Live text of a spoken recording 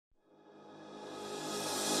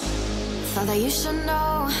Thought that you should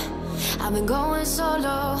know I've been going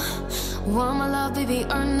solo. Want my love, baby,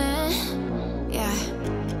 earn it. Yeah,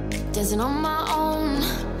 dancing on my own.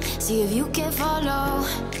 See if you can follow.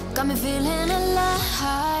 Got me feeling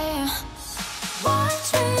alive.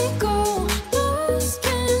 Watch me go, lose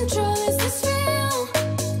control. Is this real?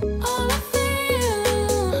 All I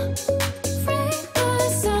feel. Break the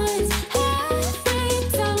signs. Every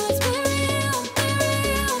time, let's be real, be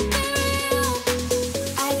real, be real.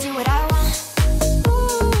 I do what I want.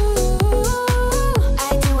 Ooh,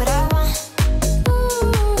 I do what I want. Ooh,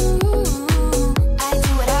 I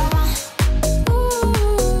do what I want. Ooh,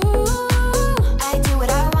 I do what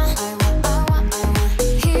I want. I want.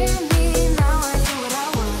 Hear me now, I do what I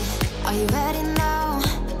want. Are you ready now?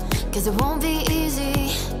 'Cause it won't be easy.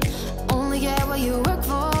 Only get what you work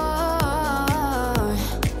for.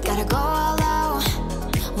 Gotta go all out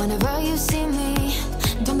whenever you see me.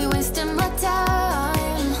 Don't be wasting my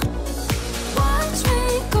time. Watch me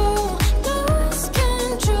go, lose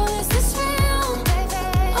control. Is this real?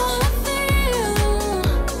 All I feel.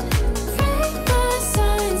 Break the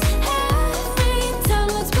signs. Every time,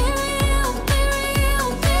 let's be real, be real,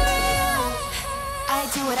 be real. I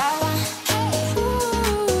do what I want. Ooh,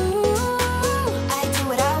 I do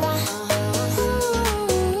what I want. Ooh,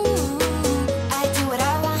 I do what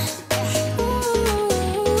I want. Ooh,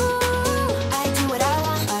 I do what I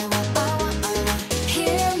want. I want.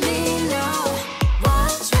 Hear me now.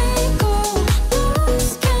 Watch me go,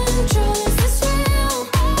 lose control. Is this real?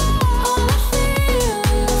 All I feel.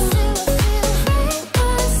 Break the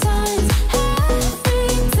signs. Every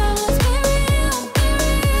time, let's be real, be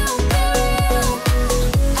real, be real.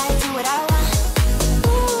 I do what I want.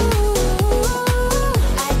 Ooh,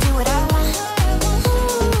 I do what I want.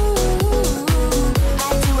 Ooh,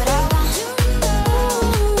 I do what I want. Ooh,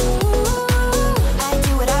 I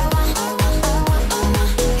do what I want. I want.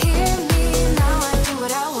 Hear me now, I do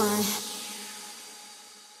what I want.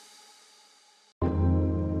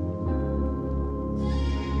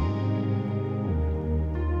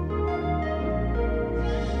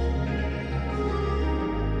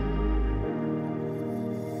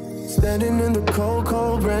 Standing in the cold,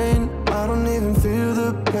 cold rain, I don't even feel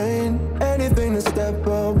the pain. Anything to step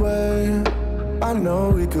away. I know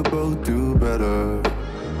we could both do better.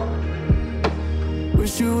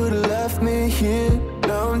 Wish you would've left me here.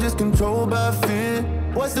 Now I'm just controlled by fear.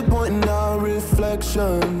 What's the point in our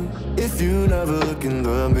reflection if you never look in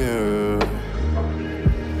the mirror?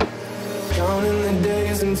 Counting the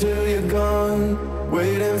days until you're gone,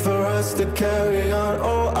 waiting for us to carry on.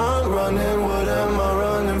 Oh, I'm running, what am I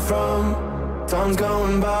running from? Time's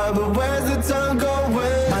going by, but where's the time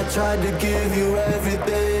going? I tried to give you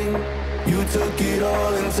everything. You took it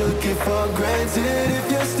all and took it for granted.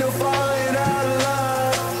 If you're still falling out of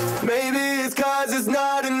love, maybe it's 'cause it's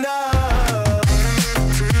not enough.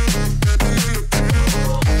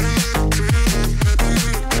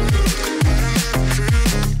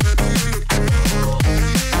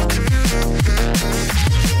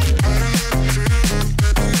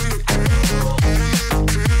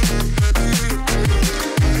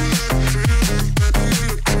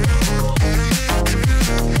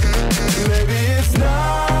 Maybe it's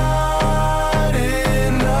not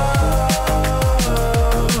enough,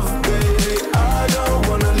 baby. I don't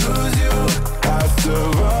wanna lose you after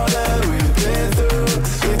all that we've been through.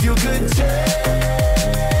 If you could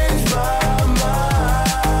change my mind,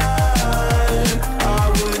 I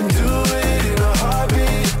would do it in a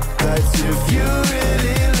heartbeat. That's if you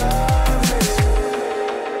really love me.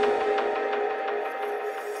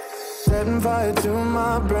 Setting fire to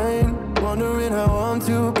my brain, wondering how I'm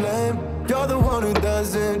to blame. You're the one who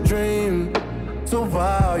doesn't dream, so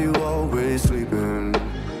why are you always sleeping?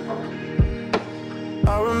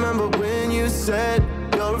 I remember when you said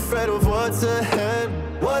you're afraid of what's ahead.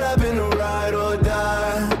 What happened to ride or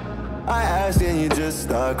die? I asked and you just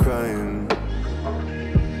start crying.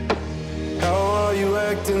 How are you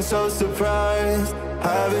acting so surprised?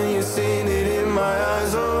 Haven't you seen it in my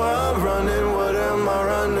eyes? Oh, I'm running, what am I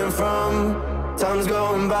running from? Time's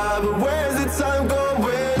going by, but where's the time going?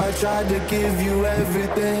 I tried to give you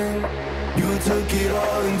everything. You took it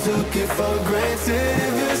all and took it for granted.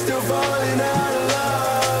 If you're still falling out of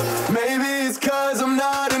love, maybe it's 'cause I'm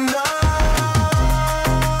not enough.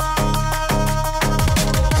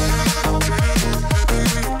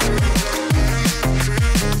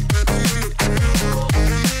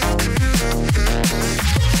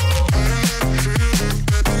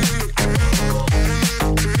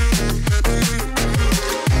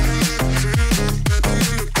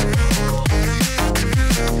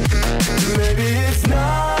 Maybe it's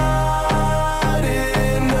not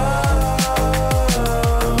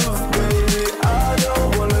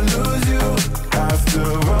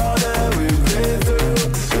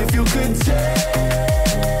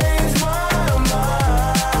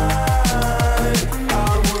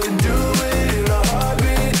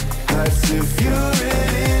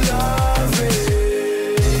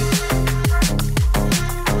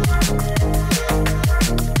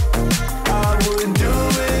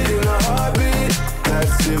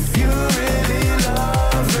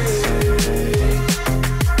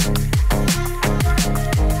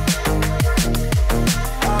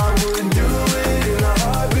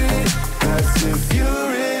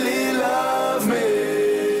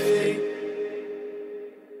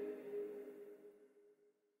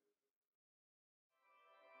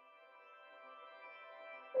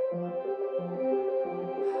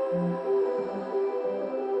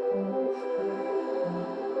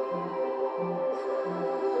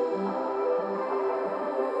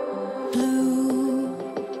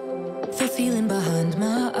feeling behind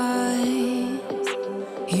my eyes.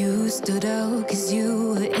 You stood out 'cause you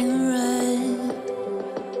were in red.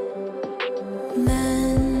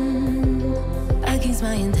 Then, against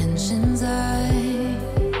my intentions, I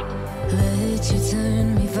let you turn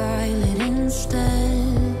me violet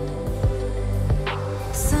instead.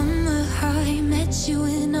 Summer high, met you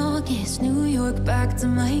in August. New York, back to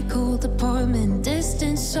my cold apartment.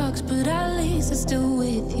 Distance sucks, but at least I'm still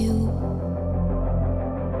with you.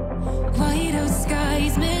 Whiteout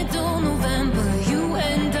skies, middle November. You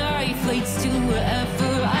and I, flights to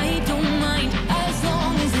wherever. I don't mind, as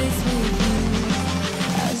long as it's with you.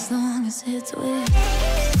 As long as it's with you.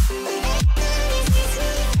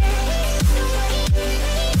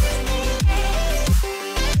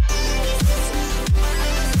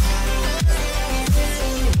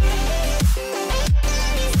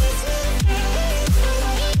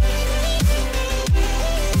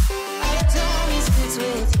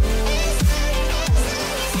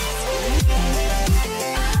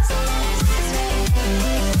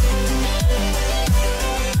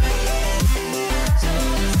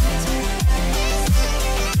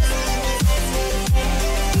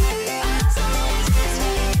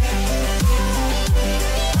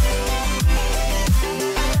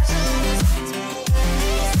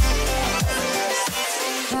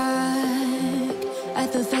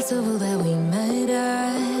 That we met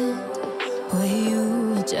at, where you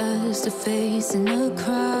were just a face in a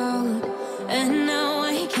crowd, and now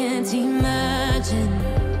I can't imagine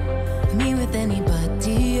me with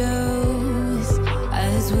anybody else.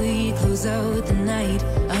 As we close out the night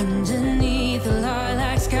underneath the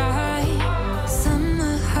lilac sky.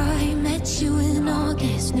 Summer high, met you in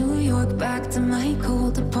August. New York, back to my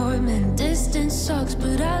cold apartment. Distance sucks,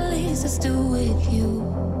 but at least I'm still with you.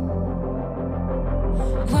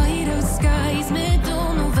 Whiteout skies, middle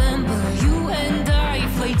November. You and I,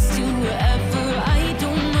 flights to wherever. I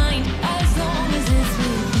don't mind, as long as it's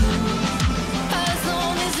with you. As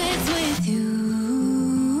long as it's with you.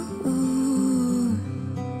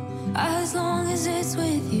 As long as it's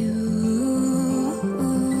with you.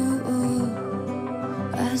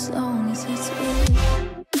 As long as it's with you.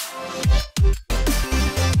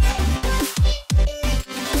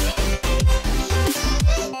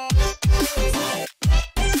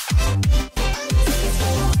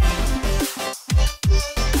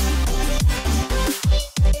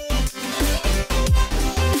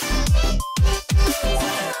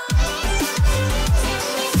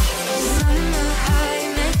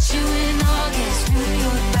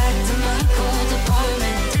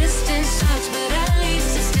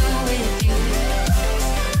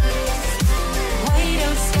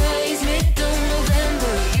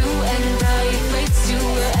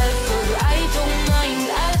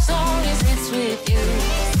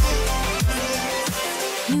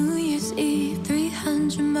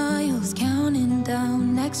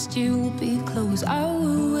 You will be close. I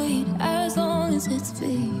will wait as long as it's for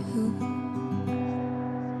you.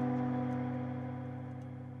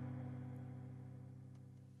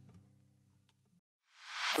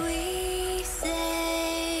 We